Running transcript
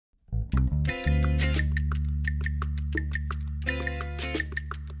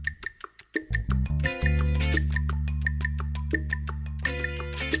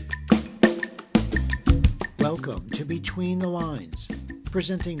Welcome to Between the Lines,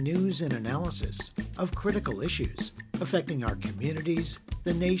 presenting news and analysis of critical issues affecting our communities,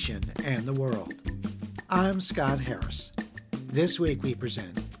 the nation, and the world. I'm Scott Harris. This week we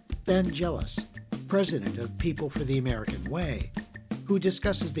present Ben Jealous, president of People for the American Way, who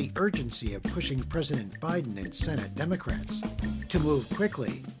discusses the urgency of pushing President Biden and Senate Democrats to move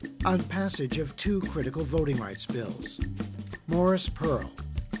quickly on passage of two critical voting rights bills. Morris Pearl,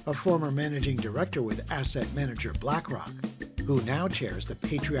 a former managing director with asset manager BlackRock, who now chairs the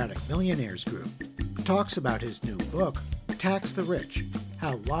Patriotic Millionaires Group, talks about his new book, Tax the Rich: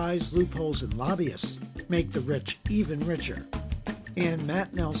 How Lies, Loopholes, and Lobbyists Make the Rich Even Richer. And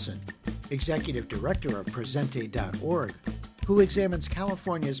Matt Nelson, executive director of Presente.org, who examines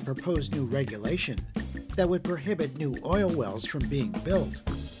California's proposed new regulation that would prohibit new oil wells from being built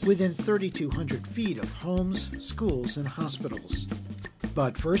within 3,200 feet of homes, schools, and hospitals.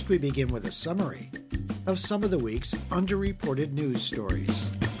 But first we begin with a summary of some of the week's underreported news stories.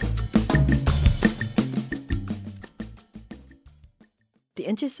 The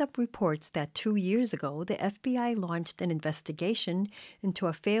Intercept reports that 2 years ago, the FBI launched an investigation into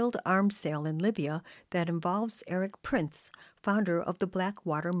a failed arms sale in Libya that involves Erik Prince, founder of the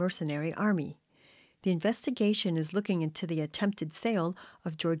Blackwater Mercenary Army. The investigation is looking into the attempted sale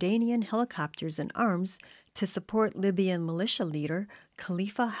of Jordanian helicopters and arms to support Libyan militia leader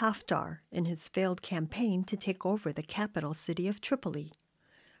Khalifa Haftar in his failed campaign to take over the capital city of Tripoli.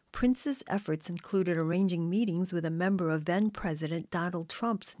 Prince's efforts included arranging meetings with a member of then-President Donald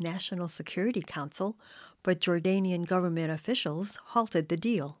Trump's National Security Council, but Jordanian government officials halted the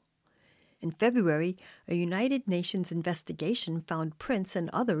deal. In February, a United Nations investigation found Prince and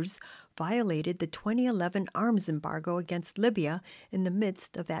others violated the 2011 arms embargo against Libya in the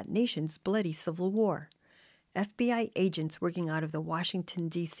midst of that nation's bloody civil war. FBI agents working out of the Washington,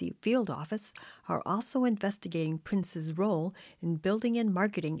 D.C. field office are also investigating Prince's role in building and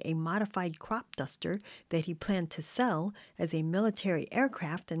marketing a modified crop duster that he planned to sell as a military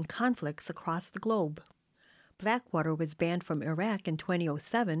aircraft in conflicts across the globe. Blackwater was banned from Iraq in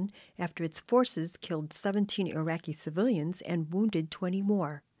 2007 after its forces killed 17 Iraqi civilians and wounded 20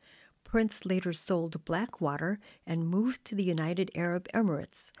 more. Prince later sold Blackwater and moved to the United Arab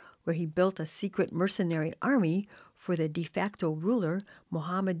Emirates, where he built a secret mercenary army for the de facto ruler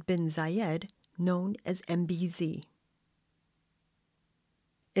Mohammed bin Zayed, known as MBZ.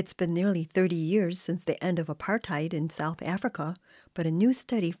 It's been nearly 30 years since the end of apartheid in South Africa, but a new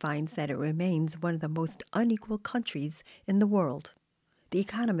study finds that it remains one of the most unequal countries in the world. The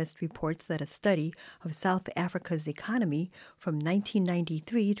Economist reports that a study of South Africa's economy from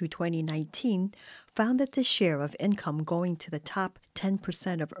 1993 to 2019 found that the share of income going to the top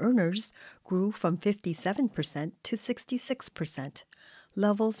 10% of earners grew from 57% to 66%,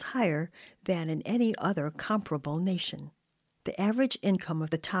 levels higher than in any other comparable nation. The average income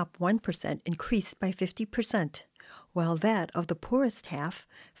of the top 1% increased by 50%, while that of the poorest half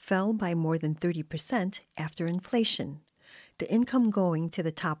fell by more than 30% after inflation. The income going to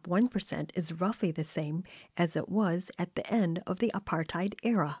the top 1% is roughly the same as it was at the end of the apartheid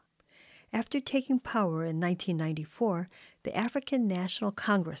era. After taking power in 1994, the African National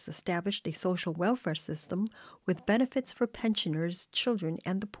Congress established a social welfare system with benefits for pensioners, children,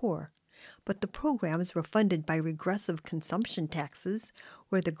 and the poor. But the programs were funded by regressive consumption taxes,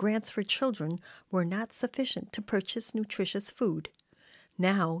 where the grants for children were not sufficient to purchase nutritious food.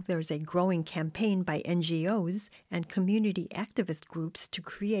 Now there is a growing campaign by NGOs and community activist groups to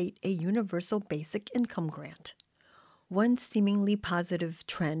create a universal basic income grant. One seemingly positive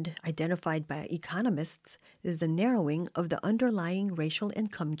trend identified by economists is the narrowing of the underlying racial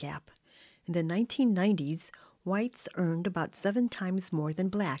income gap. In the 1990s, whites earned about 7 times more than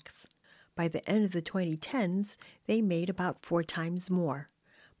blacks. By the end of the 2010s, they made about 4 times more.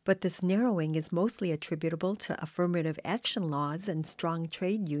 But this narrowing is mostly attributable to affirmative action laws and strong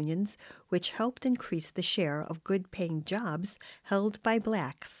trade unions, which helped increase the share of good-paying jobs held by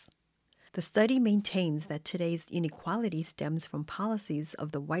blacks. The study maintains that today's inequality stems from policies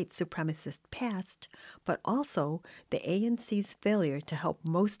of the white supremacist past, but also the ANC's failure to help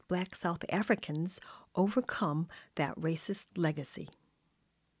most black South Africans overcome that racist legacy.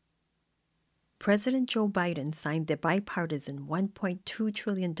 President Joe Biden signed the bipartisan $1.2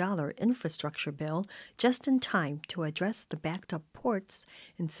 trillion infrastructure bill just in time to address the backed-up ports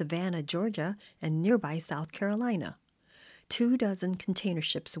in Savannah, Georgia, and nearby South Carolina. 24 container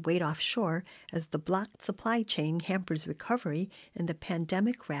ships wait offshore as the blocked supply chain hampers recovery in the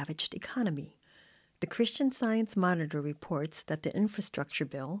pandemic-ravaged economy. The Christian Science Monitor reports that the infrastructure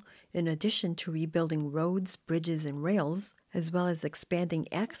bill, in addition to rebuilding roads, bridges, and rails, as well as expanding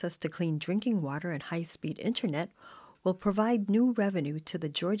access to clean drinking water and high-speed internet, will provide new revenue to the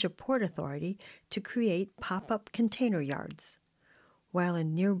Georgia Port Authority to create pop-up container yards. While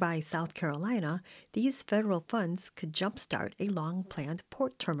in nearby South Carolina, these federal funds could jumpstart a long-planned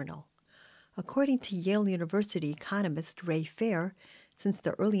port terminal. According to Yale University economist Ray Fair, since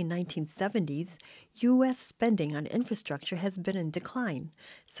the early 1970s, U.S. spending on infrastructure has been in decline,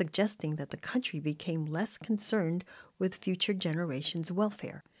 suggesting that the country became less concerned with future generations'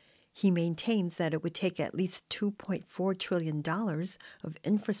 welfare. He maintains that it would take at least $2.4 trillion of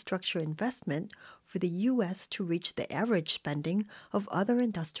infrastructure investment for the U.S. to reach the average spending of other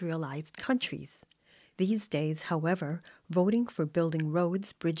industrialized countries. These days, however, voting for building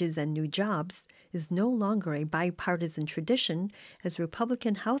roads, bridges, and new jobs is no longer a bipartisan tradition, as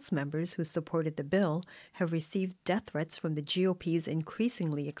Republican House members who supported the bill have received death threats from the GOP's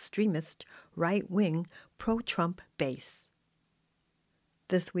increasingly extremist, right-wing, pro-Trump base.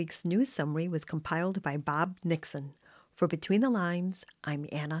 This week's news summary was compiled by Bob Nixon. For Between the Lines, I'm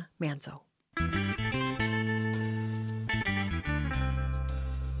Anna Manzo.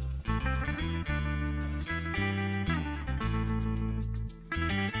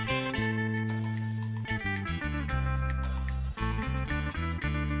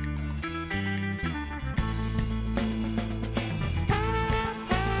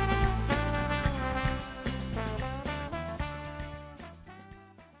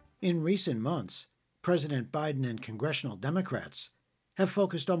 In recent months, President Biden and congressional Democrats have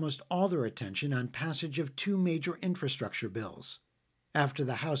focused almost all their attention on passage of two major infrastructure bills. After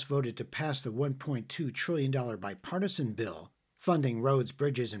the House voted to pass the $1.2 trillion bipartisan bill funding roads,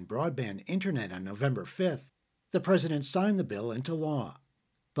 bridges, and broadband internet on November 5th, the president signed the bill into law.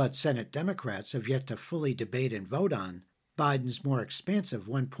 But Senate Democrats have yet to fully debate and vote on Biden's more expansive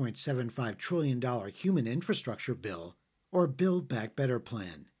 $1.75 trillion human infrastructure bill, or Build Back Better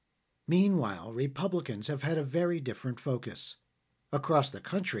plan. Meanwhile, Republicans have had a very different focus. Across the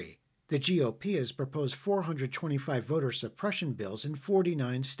country, the GOP has proposed 425 voter suppression bills in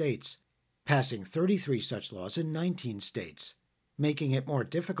 49 states, passing 33 such laws in 19 states, making it more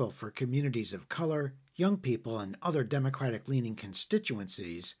difficult for communities of color, young people, and other Democratic-leaning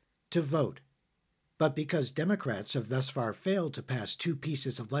constituencies to vote. But because Democrats have thus far failed to pass two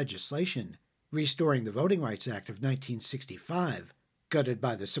pieces of legislation, restoring the Voting Rights Act of 1965, gutted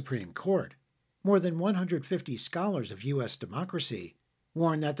by the Supreme Court, more than 150 scholars of U.S. democracy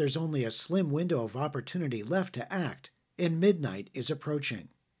warn that there's only a slim window of opportunity left to act, and midnight is approaching.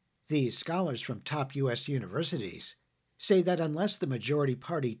 These scholars from top U.S. universities say that unless the majority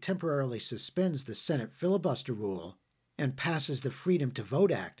party temporarily suspends the Senate filibuster rule and passes the Freedom to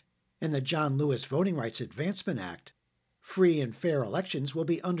Vote Act and the John Lewis Voting Rights Advancement Act, free and fair elections will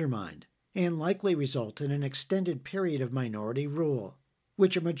be undermined and likely result in an extended period of minority rule,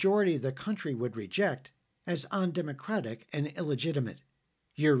 which a majority of the country would reject as undemocratic and illegitimate.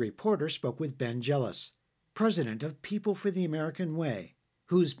 Your reporter spoke with Ben Jealous, president of People for the American Way,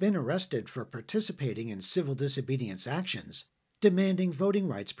 who's been arrested for participating in civil disobedience actions, demanding voting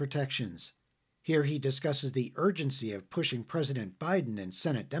rights protections. Here he discusses the urgency of pushing President Biden and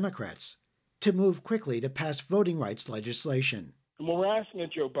Senate Democrats to move quickly to pass voting rights legislation. And what we're asking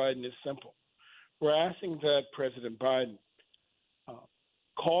of Joe Biden is simple. We're asking that President Biden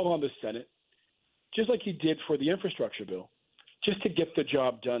call on the Senate, just like he did for the infrastructure bill, just to get the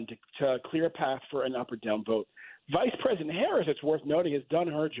job done, to clear a path for an up or down vote. Vice President Harris, it's worth noting, has done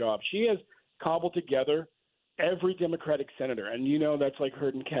her job. She has cobbled together every Democratic senator, and you know that's like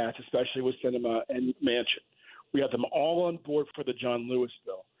herding cats, especially with Sinema and Manchin. We have them all on board for the John Lewis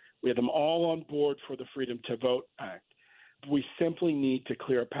bill. We have them all on board for the Freedom to Vote Act. We simply need to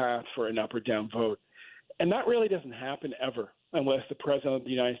clear a path for an up or down vote. And that really doesn't happen ever unless the President of the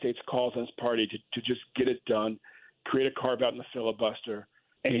United States calls on his party to just get it done, create a carve-out in the filibuster,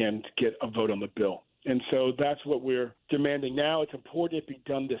 and get a vote on the bill. And so that's what we're demanding now. It's important it be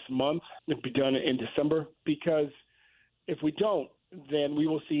done this month, it be done in December, because if we don't, then we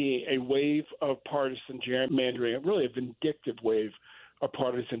will see a wave of partisan gerrymandering, really a vindictive wave of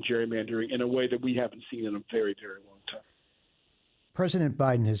partisan gerrymandering in a way that we haven't seen in a very, very long time. President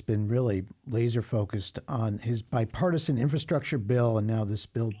Biden has been really laser focused on his bipartisan infrastructure bill and now this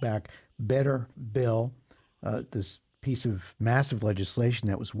Build Back Better bill, this piece of massive legislation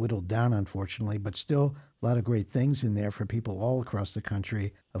that was whittled down, unfortunately, but still a lot of great things in there for people all across the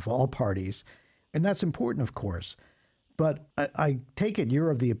country of all parties. And that's important, of course. But I take it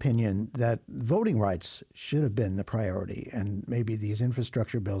you're of the opinion that voting rights should have been the priority, and maybe these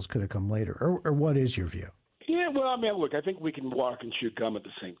infrastructure bills could have come later. Or what is your view? Yeah, well, I mean, look, I think we can walk and chew gum at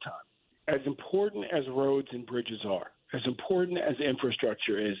the same time. As important as roads and bridges are, as important as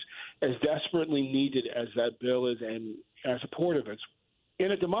infrastructure is, as desperately needed as that bill is, and as supportive as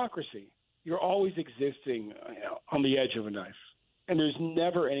in a democracy, you're always existing on the edge of a knife. And there's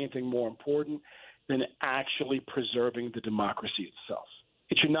never anything more important than actually preserving the democracy itself.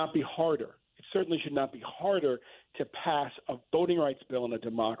 It should not be harder. It certainly should not be harder to pass a voting rights bill in a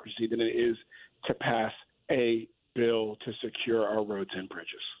democracy than it is to pass a bill to secure our roads and bridges.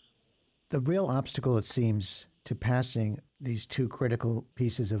 The real obstacle, it seems, to passing these two critical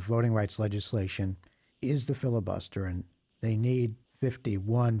pieces of voting rights legislation is the filibuster, and they need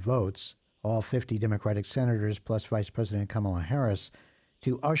 51 votes, all 50 Democratic senators plus Vice President Kamala Harris,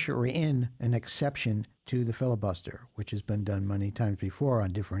 to usher in an exception to the filibuster, which has been done many times before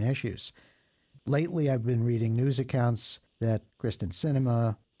on different issues. Lately, I've been reading news accounts that Kyrsten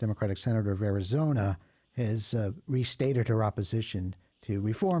Sinema, Democratic Senator of Arizona, has restated her opposition to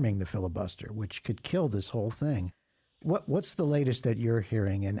reforming the filibuster, which could kill this whole thing. What's the latest that you're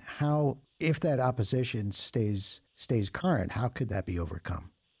hearing, and how, if that opposition stays current, how could that be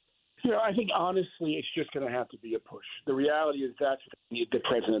overcome? I think honestly, it's just going to have to be a push. The reality is that's what we need the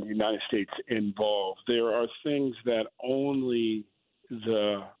President of the United States involved. There are things that only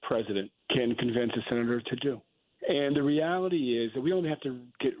the President can convince a senator to do. And the reality is that we don't have to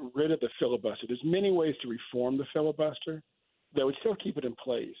get rid of the filibuster. There's many ways to reform the filibuster that would still keep it in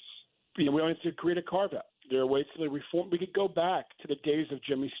place. We don't have to create a carve-out. There are ways to reform. We could go back to the days of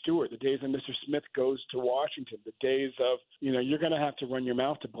Jimmy Stewart, the days when Mr. Smith goes to Washington, the days of, you're going to have to run your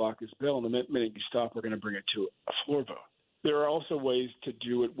mouth to block this bill, and the minute you stop, we're going to bring it to a floor vote. There are also ways to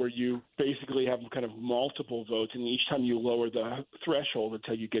do it where you basically have kind of multiple votes, and each time you lower the threshold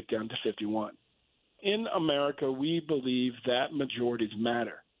until you get down to 51. In America, we believe that majorities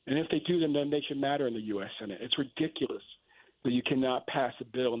matter. And if they do, then they should matter in the U.S. Senate. It's ridiculous that you cannot pass a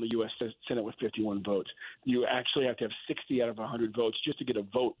bill in the U.S. Senate with 51 votes. You actually have to have 60 out of 100 votes just to get a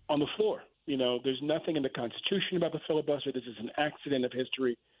vote on the floor. There's nothing in the Constitution about the filibuster. This is an accident of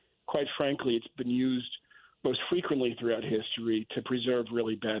history. Quite frankly, it's been used most frequently throughout history to preserve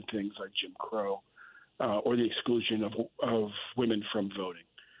really bad things like Jim Crow or the exclusion of women from voting.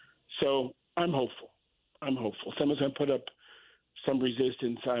 So I'm hopeful. Someone's going to put up some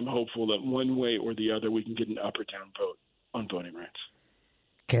resistance. I'm hopeful that one way or the other we can get an up or down vote on voting rights.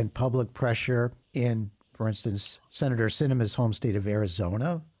 Can public pressure in, for instance, Senator Sinema's home state of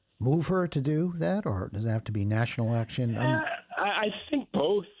Arizona move her to do that, or does it have to be national action? I think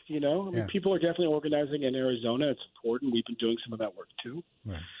both, People are definitely organizing in Arizona. It's important. We've been doing some of that work too.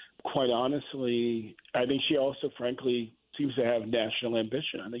 Right. Quite honestly, I think she also, frankly, seems to have national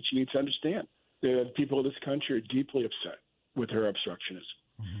ambition. I think she needs to understand that people of this country are deeply upset with her obstructionism.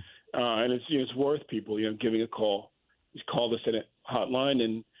 Mm-hmm. And it's worth people, giving a call. Just call the Senate hotline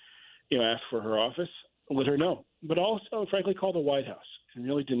and, ask for her office, let her know. But also, frankly, call the White House and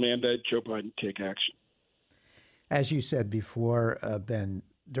really demand that Joe Biden take action. As you said before, Ben,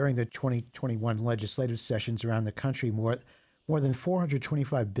 during the 2021 legislative sessions around the country, more than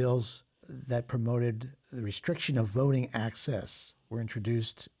 425 bills that promoted the restriction of voting access were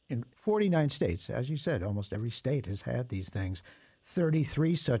introduced in 49 states. As you said, almost every state has had these things.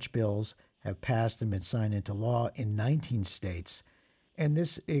 33 such bills have passed and been signed into law in 19 states. And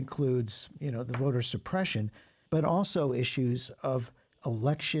this includes, the voter suppression, but also issues of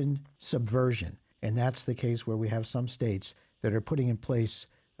election subversion. And that's the case where we have some states that are putting in place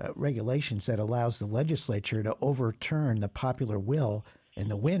regulations that allows the legislature to overturn the popular will and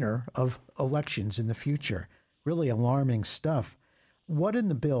the winner of elections in the future. Really alarming stuff. What in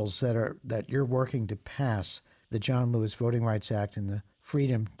the bills that you're working to pass, the John Lewis Voting Rights Act and the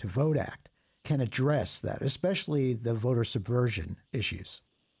Freedom to Vote Act, can address that, especially the voter subversion issues?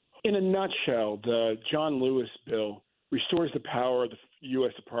 In a nutshell, the John Lewis bill restores the power of the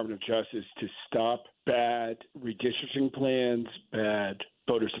U.S. Department of Justice to stop bad redistricting plans, bad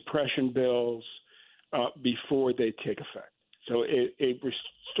voter suppression bills before they take effect. So it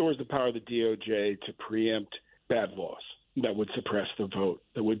restores the power of the DOJ to preempt bad laws that would suppress the vote,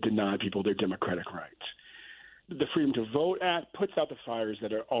 that would deny people their democratic rights. The Freedom to Vote Act puts out the fires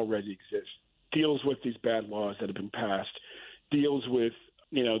that already exist, deals with these bad laws that have been passed, deals with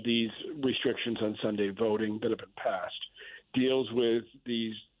these restrictions on Sunday voting that have been passed, deals with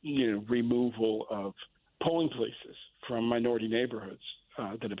these removal of polling places from minority neighborhoods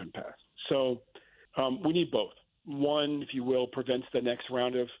that have been passed. So we need both. One, if you will, prevents the next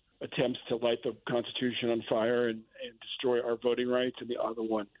round of attempts to light the Constitution on fire and destroy our voting rights, and the other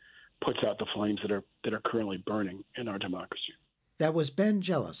one puts out the flames that are currently burning in our democracy. That was Ben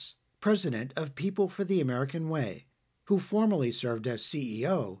Jealous, president of People for the American Way, who formerly served as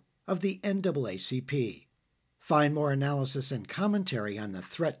CEO of the NAACP. Find more analysis and commentary on the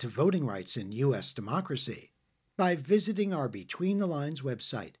threat to voting rights in U.S. democracy by visiting our Between the Lines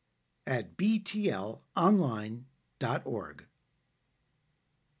website at btlonline.org.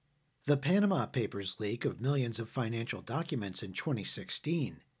 The Panama Papers leak of millions of financial documents in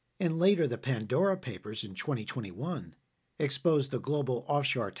 2016, and later the Pandora Papers in 2021, exposed the global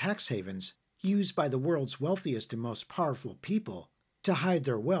offshore tax havens used by the world's wealthiest and most powerful people to hide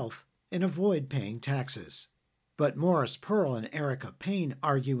their wealth and avoid paying taxes. But Morris Pearl and Erica Payne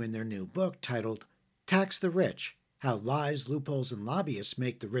argue in their new book titled Tax the Rich: How Lies, Loopholes, and Lobbyists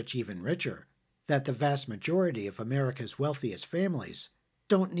Make the Rich Even Richer, that the vast majority of America's wealthiest families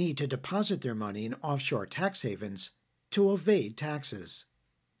don't need to deposit their money in offshore tax havens to evade taxes.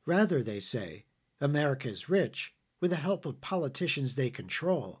 Rather, they say, America's rich, with the help of politicians they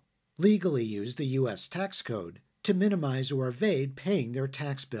control, legally use the U.S. tax code to minimize or evade paying their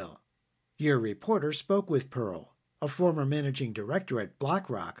tax bill. Your reporter spoke with Pearl, a former managing director at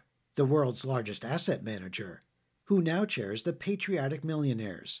BlackRock, the world's largest asset manager, who now chairs the Patriotic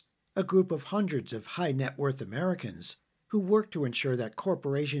Millionaires, a group of hundreds of high-net-worth Americans who work to ensure that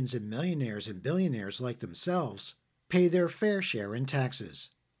corporations and millionaires and billionaires like themselves pay their fair share in taxes.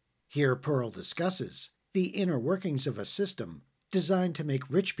 Here Pearl discusses the inner workings of a system designed to make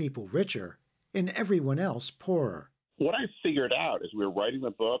rich people richer and everyone else poorer. What I figured out as we were writing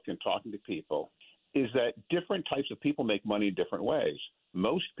the book and talking to people is that different types of people make money in different ways.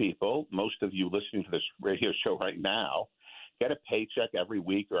 Most people, most of you listening to this radio show right now, get a paycheck every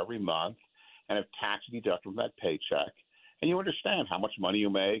week or every month and have tax deducted from that paycheck. And you understand how much money you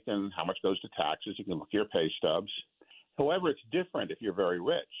make and how much goes to taxes. You can look at your pay stubs. However, it's different if you're very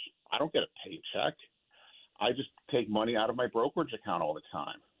rich. I don't get a paycheck. I just take money out of my brokerage account all the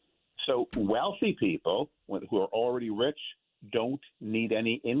time. So wealthy people who are already rich don't need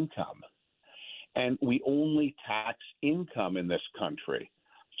any income. And we only tax income in this country.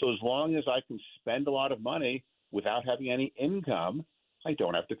 So as long as I can spend a lot of money without having any income, I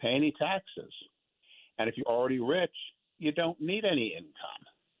don't have to pay any taxes. And if you're already rich, you don't need any income.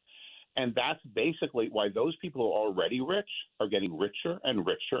 And that's basically why those people who are already rich are getting richer and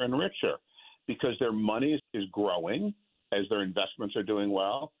richer and richer, because their money is growing as their investments are doing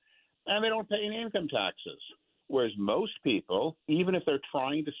well, and they don't pay any income taxes. Whereas most people, even if they're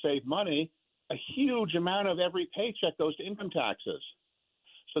trying to save money, a huge amount of every paycheck goes to income taxes.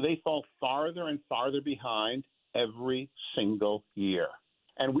 So they fall farther and farther behind every single year.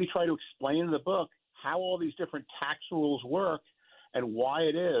 And we try to explain in the book how all these different tax rules work and why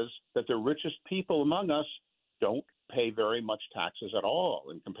it is that the richest people among us don't pay very much taxes at all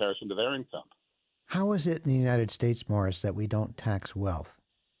in comparison to their income. How is it in the United States, Morris, that we don't tax wealth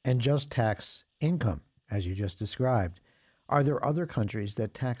and just tax income, as you just described? Are there other countries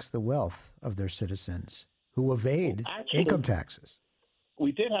that tax the wealth of their citizens who evade income taxes?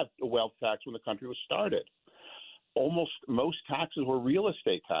 We did have a wealth tax when the country was started. Most taxes were real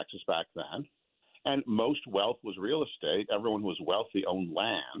estate taxes back then, and most wealth was real estate. Everyone who was wealthy owned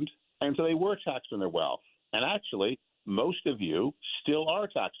land, and so they were taxed on their wealth. And actually, most of you still are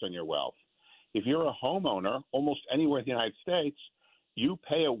taxed on your wealth. If you're a homeowner, almost anywhere in the United States, you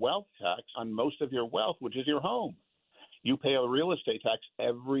pay a wealth tax on most of your wealth, which is your home. You pay a real estate tax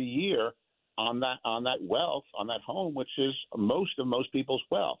every year on that wealth, on that home, which is most people's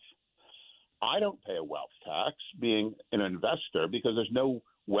wealth. I don't pay a wealth tax being an investor because there's no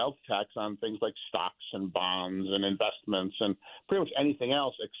wealth tax on things like stocks and bonds and investments and pretty much anything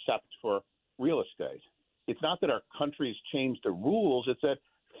else except for real estate. It's not that our country's changed the rules, it's that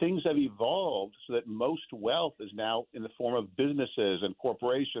things have evolved so that most wealth is now in the form of businesses and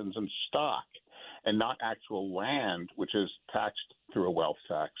corporations and stock and not actual land, which is taxed through a wealth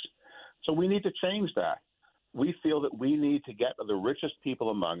tax. So we need to change that. We feel that we need to get the richest people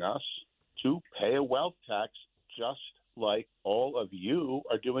among us to pay a wealth tax just like all of you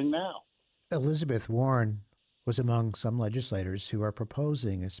are doing now. Elizabeth Warren was among some legislators who are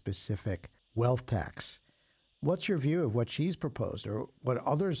proposing a specific wealth tax. What's your view of what she's proposed or what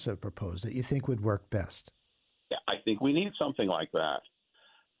others have proposed that you think would work best? Yeah, I think we need something like that.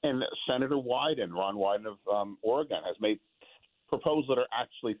 And Senator Wyden, Ron Wyden of Oregon, has made proposals that are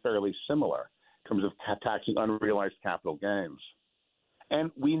actually fairly similar in terms of taxing unrealized capital gains. And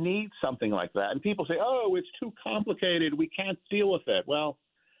we need something like that. And people say, oh, it's too complicated. We can't deal with it. Well,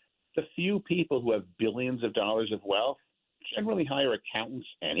 the few people who have billions of dollars of wealth generally hire accountants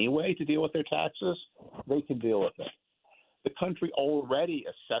anyway to deal with their taxes. They can deal with it. The country already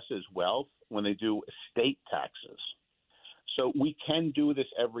assesses wealth when they do estate taxes. So we can do this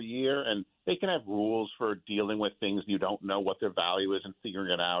every year, and they can have rules for dealing with things you don't know what their value is and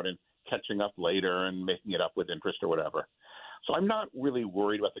figuring it out and catching up later and making it up with interest or whatever. So I'm not really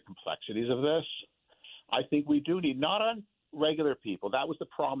worried about the complexities of this. I think we do need, not on regular people. That was the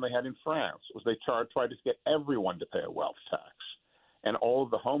problem they had in France, was they tried to get everyone to pay a wealth tax. And all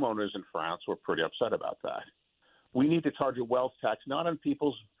of the homeowners in France were pretty upset about that. We need to charge a wealth tax not on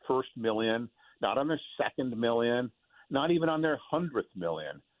people's first million, not on their second million, not even on their 100th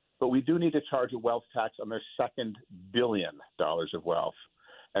million, but we do need to charge a wealth tax on their second $1 billion of wealth,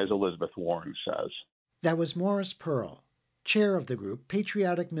 as Elizabeth Warren says. That was Morris Pearl, chair of the group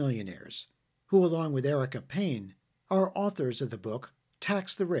Patriotic Millionaires, who, along with Erica Payne, are authors of the book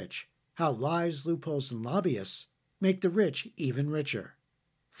Tax the Rich: How Lies, Loopholes, and Lobbyists Make the Rich Even Richer.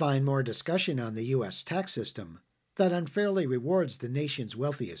 Find more discussion on the U.S. tax system that unfairly rewards the nation's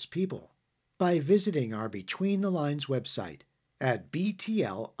wealthiest people by visiting our Between the Lines website at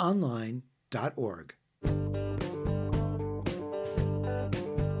btlonline.org.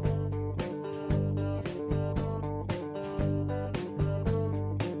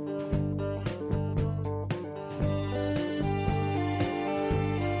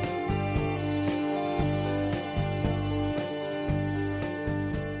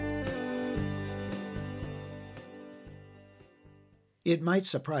 It might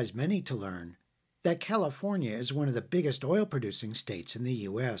surprise many to learn that California is one of the biggest oil-producing states in the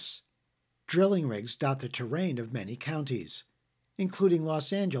U.S. Drilling rigs dot the terrain of many counties, including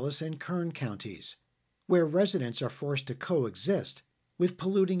Los Angeles and Kern counties, where residents are forced to coexist with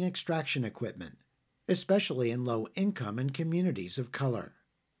polluting extraction equipment, especially in low-income and communities of color.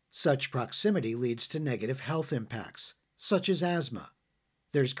 Such proximity leads to negative health impacts, such as asthma.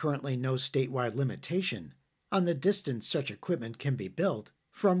 There's currently no statewide limitation on the distance such equipment can be built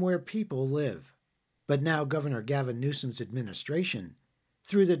from where people live. But now Governor Gavin Newsom's administration,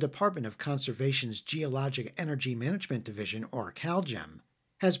 through the Department of Conservation's Geologic Energy Management Division, or CalGEM,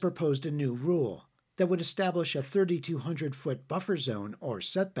 has proposed a new rule that would establish a 3,200-foot buffer zone or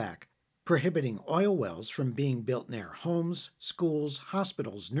setback, prohibiting oil wells from being built near homes, schools,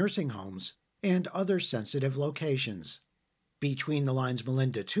 hospitals, nursing homes, and other sensitive locations. Between the Lines'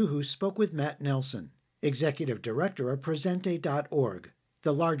 Melinda Tuhu spoke with Matt Nelson, Executive Director of Presente.org,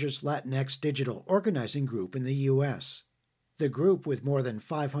 the largest Latinx digital organizing group in the U.S. The group, with more than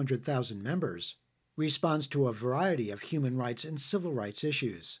 500,000 members, responds to a variety of human rights and civil rights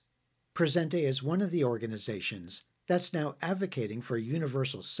issues. Presente is one of the organizations that's now advocating for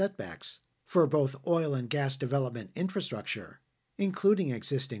universal setbacks for both oil and gas development infrastructure, including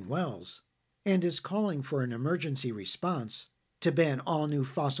existing wells, and is calling for an emergency response to ban all new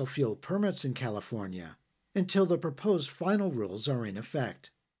fossil fuel permits in California until the proposed final rules are in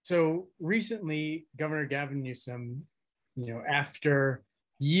effect. So recently, Governor Gavin Newsom, after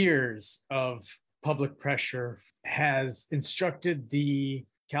years of public pressure, has instructed the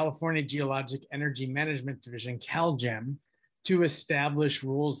California Geologic Energy Management Division, CalGEM, to establish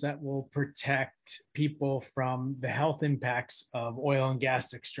rules that will protect people from the health impacts of oil and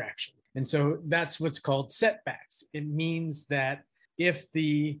gas extraction. And so that's what's called setbacks. It means that if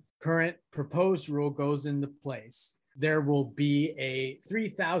the current proposed rule goes into place, there will be a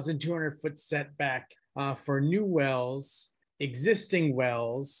 3,200-foot setback for new wells, existing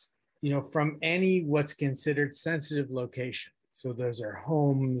wells, from any what's considered sensitive location. So those are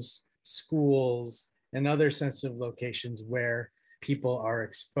homes, schools, and other sensitive locations where people are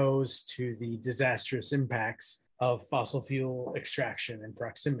exposed to the disastrous impacts of fossil fuel extraction and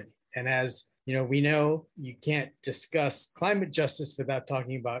proximity. And as we know, you can't discuss climate justice without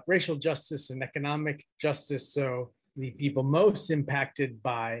talking about racial justice and economic justice. So the people most impacted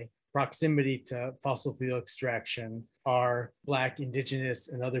by proximity to fossil fuel extraction are Black, Indigenous,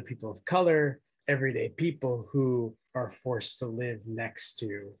 and other people of color, everyday people who are forced to live next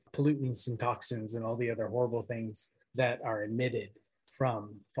to pollutants and toxins and all the other horrible things that are emitted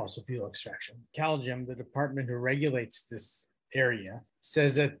from fossil fuel extraction. CalGEM, the department who regulates this area,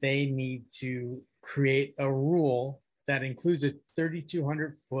 says that they need to create a rule that includes a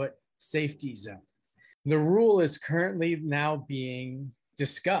 3,200-foot safety zone. The rule is currently now being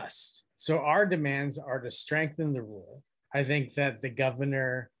discussed. So our demands are to strengthen the rule. I think that the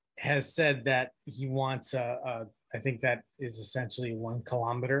governor has said that he wants I think that is essentially 1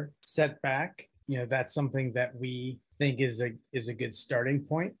 kilometer setback. That's something that we think is a good starting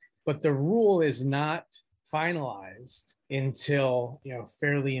point. But the rule is not finalized until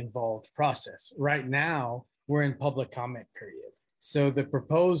fairly involved process. Right now, we're in public comment period. So the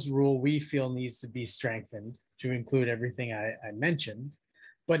proposed rule we feel needs to be strengthened to include everything I mentioned,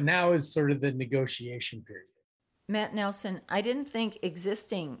 but now is sort of the negotiation period. Matt Nelson, I didn't think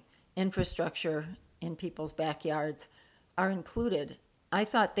existing infrastructure in people's backyards are included. I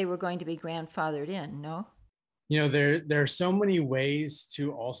thought they were going to be grandfathered in, no? There are so many ways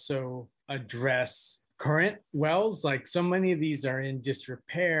to also address current wells. Like so many of these are in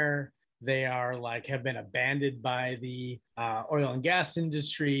disrepair. They are have been abandoned by the oil and gas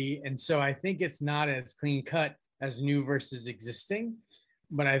industry. And so I think it's not as clean cut as new versus existing.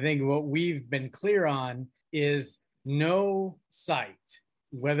 But I think what we've been clear on is no site,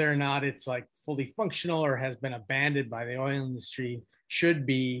 whether or not it's fully functional or has been abandoned by the oil industry, should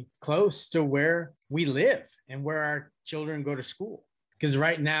be close to where we live and where our children go to school. Because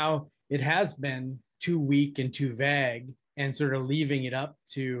right now it has been too weak and too vague, and sort of leaving it up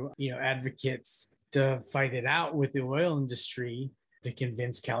to advocates to fight it out with the oil industry to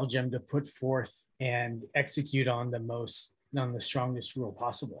convince CalGEM to put forth and execute on the strongest rule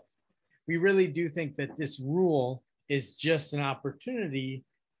possible. We really do think that this rule is just an opportunity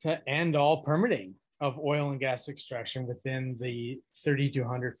to end all permitting of oil and gas extraction within the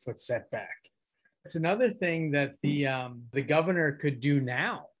 3,200 foot setback. It's another thing that the governor could do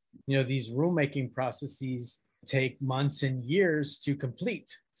now. These rulemaking processes take months and years to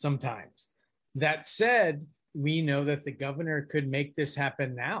complete sometimes. That said, we know that the governor could make this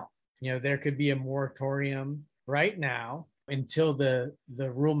happen now. There could be a moratorium right now until the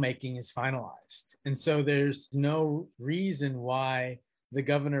rulemaking is finalized. And so there's no reason why the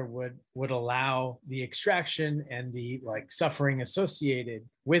governor would allow the extraction and the suffering associated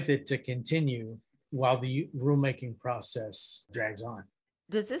with it to continue while the rulemaking process drags on.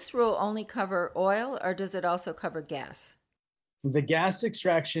 Does this rule only cover oil, or does it also cover gas? The gas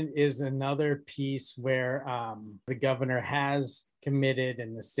extraction is another piece where the governor has committed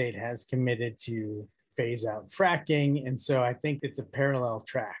and the state has committed to phase out fracking. And so I think it's a parallel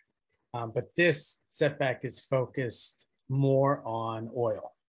track. But this setback is focused more on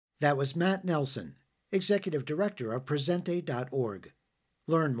oil. That was Matt Nelson, Executive Director of Presente.org.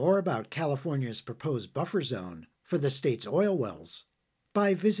 Learn more about California's proposed buffer zone for the state's oil wells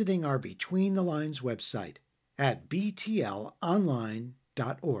by visiting our Between the Lines website at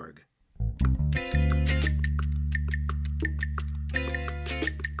btlonline.org.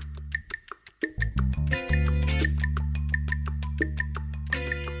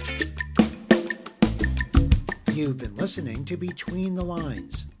 You've been listening to Between the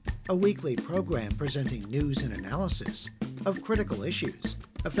Lines, a weekly program presenting news and analysis of critical issues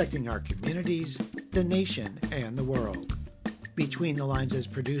affecting our communities, the nation, and the world. Between the Lines is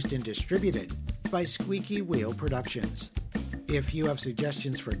produced and distributed by Squeaky Wheel Productions. If you have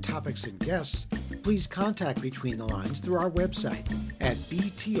suggestions for topics and guests, please contact Between the Lines through our website at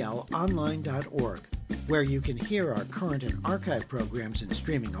btlonline.org, where you can hear our current and archive programs in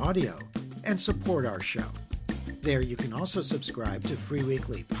streaming audio and support our show. There you can also subscribe to free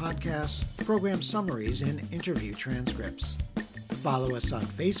weekly podcasts, program summaries, and interview transcripts. Follow us on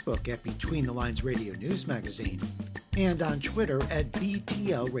Facebook at Between the Lines Radio News Magazine and on Twitter at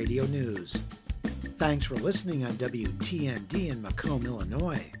BTL Radio News. Thanks for listening on WTND in Macomb,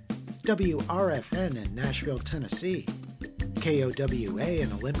 Illinois, WRFN in Nashville, Tennessee, KOWA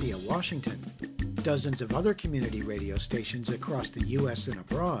in Olympia, Washington, dozens of other community radio stations across the U.S. and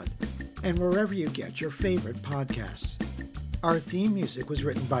abroad, and wherever you get your favorite podcasts. Our theme music was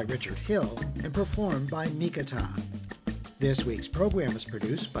written by Richard Hill and performed by Mikata. This week's program is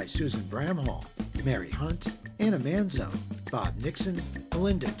produced by Susan Bramhall, Mary Hunt, Anna Manzo, Bob Nixon,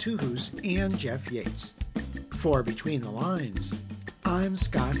 Melinda Tuhus, and Jeff Yates. For Between the Lines, I'm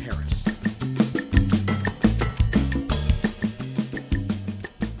Scott Harris.